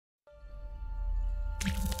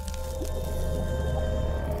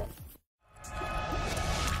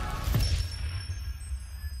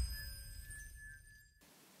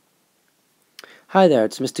Hi there,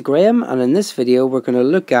 it's Mr. Graham, and in this video we're going to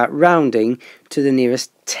look at rounding to the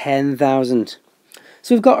nearest 10,000.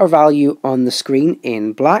 So we've got our value on the screen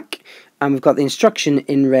in black, and we've got the instruction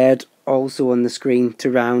in red also on the screen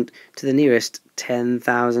to round to the nearest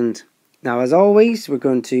 10,000. Now, as always, we're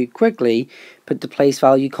going to quickly put the place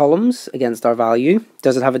value columns against our value.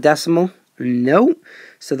 Does it have a decimal? No.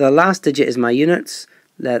 So the last digit is my units.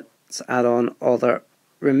 Let's add on all the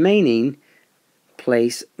remaining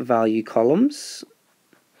place value columns,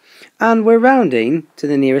 and we're rounding to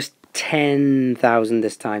the nearest 10,000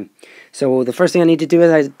 this time. So the first thing I need to do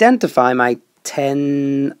is identify my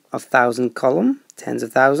 10 of thousand column, tens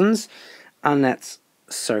of thousands, and let's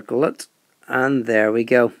circle it, and there we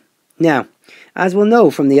go. Now, as we'll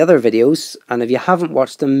know from the other videos, and if you haven't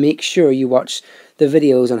watched them, make sure you watch the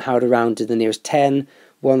videos on how to round to the nearest 10,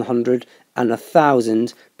 100 and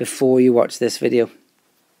 1,000 before you watch this video.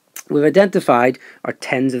 We've identified our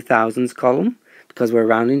tens of thousands column because we're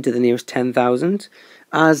rounding to the nearest 10,000.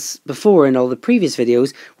 As before in all the previous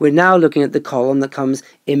videos, we're now looking at the column that comes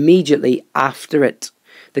immediately after it.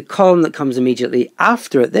 The column that comes immediately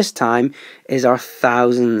after it this time is our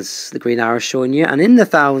thousands, the green arrow showing you, and in the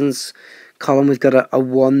thousands column we've got a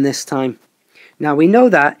 1 this time. Now we know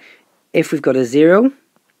that if we've got a 0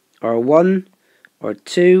 or a 1 or a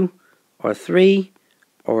 2 or a 3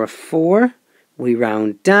 or a 4, we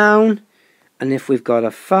round down, and if we've got a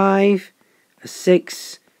 5, a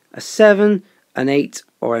 6, a 7, an 8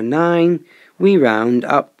 or a 9, we round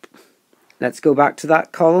up. Let's go back to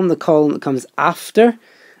that column, the column that comes after,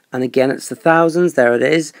 and again it's the thousands, there it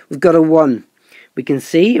is. We've got a 1. We can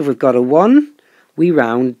see if we've got a 1, we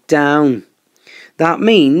round down. That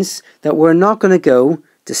means that we're not going to go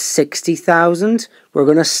to 60,000, we're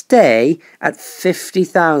going to stay at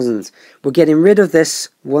 50,000. We're getting rid of this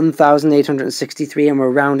 1,863 and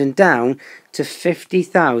we're rounding down to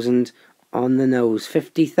 50,000 on the nose.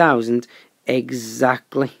 50,000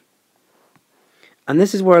 exactly. And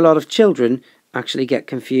this is where a lot of children actually get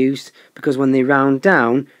confused, because when they round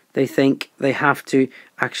down they think they have to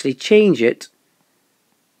actually change it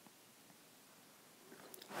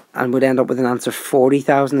and would end up with an answer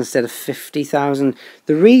 40,000 instead of 50,000.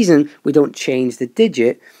 The reason we don't change the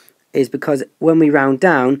digit is because when we round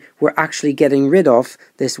down, we're actually getting rid of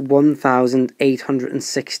this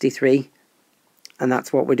 1,863. And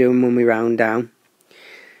that's what we're doing when we round down.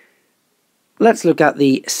 Let's look at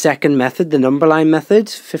the second method, the number line method.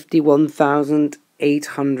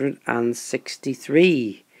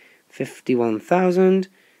 51,863.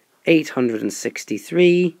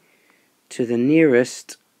 51,863 to the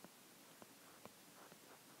nearest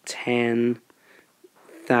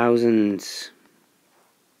 10,000.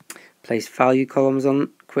 Place value columns on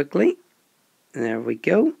quickly. There we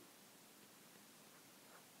go.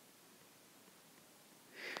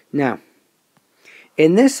 Now,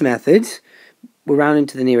 in this method, we're rounding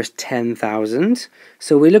to the nearest 10,000.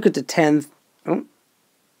 So we look at the we're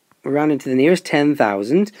rounding to the nearest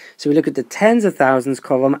 10,000. So we look at the tens of thousands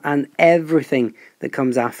column and everything that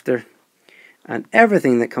comes after. And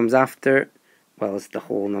everything that comes after, well, it's the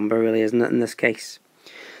whole number really, isn't it, in this case?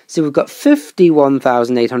 So we've got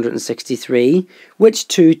 51,863. Which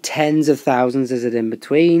two tens of thousands is it in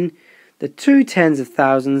between? The two tens of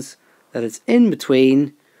thousands that it's in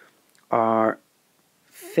between are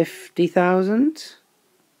 50,000.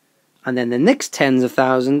 And then the next tens of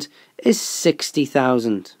thousand is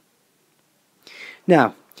 60,000.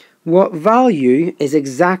 Now, what value is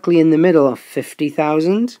exactly in the middle of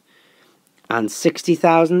 50,000 and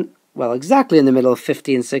 60,000? Well, exactly in the middle of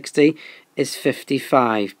 50 and 60 is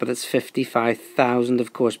 55, but it's 55,000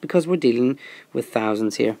 of course, because we're dealing with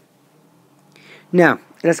thousands here. Now,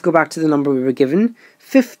 let's go back to the number we were given,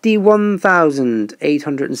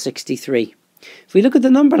 51,863. If we look at the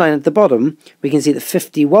number line at the bottom, we can see that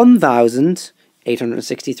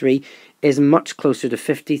 51,863 is much closer to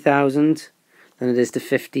 50,000 than it is to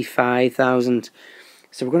 55,000.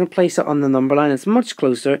 So we're going to place it on the number line. It's much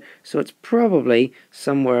closer, so it's probably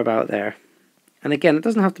somewhere about there. And again, it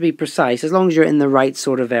doesn't have to be precise, as long as you're in the right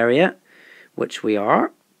sort of area, which we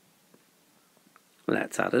are.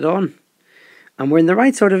 Let's add it on. And we're in the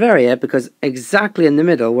right sort of area because exactly in the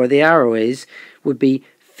middle, where the arrow is, would be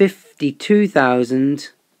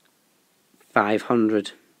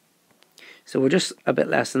 52,500. So we're just a bit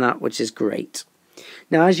less than that, which is great.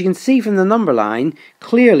 Now, as you can see from the number line,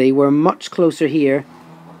 clearly we're much closer here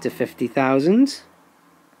to 50,000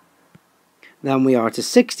 than we are to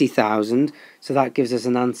 60,000. So that gives us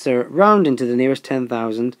an answer rounding to the nearest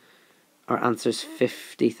 10,000. Our answer is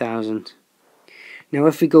 50,000. Now,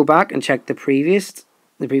 if we go back and check the previous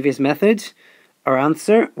method, our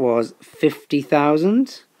answer was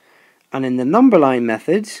 50,000. And in the number line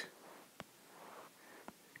method,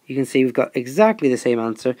 you can see we've got exactly the same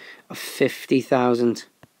answer of 50,000.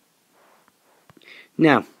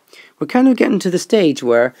 Now, we're kind of getting to the stage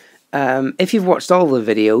where if you've watched all the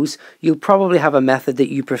videos, you'll probably have a method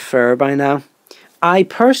that you prefer by now. I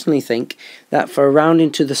personally think that for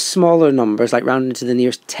rounding to the smaller numbers, like rounding to the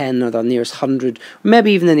nearest 10 or the nearest 100, or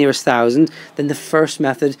maybe even the nearest 1,000, then the first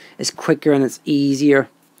method is quicker and it's easier.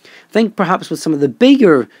 I think perhaps with some of the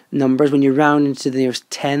bigger numbers, when you're rounding to the nearest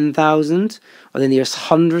 10,000 or the nearest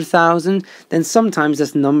 100,000, then sometimes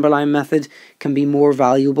this number line method can be more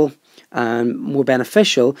valuable and more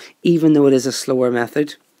beneficial, even though it is a slower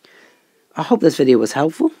method. I hope this video was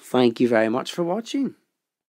helpful. Thank you very much for watching.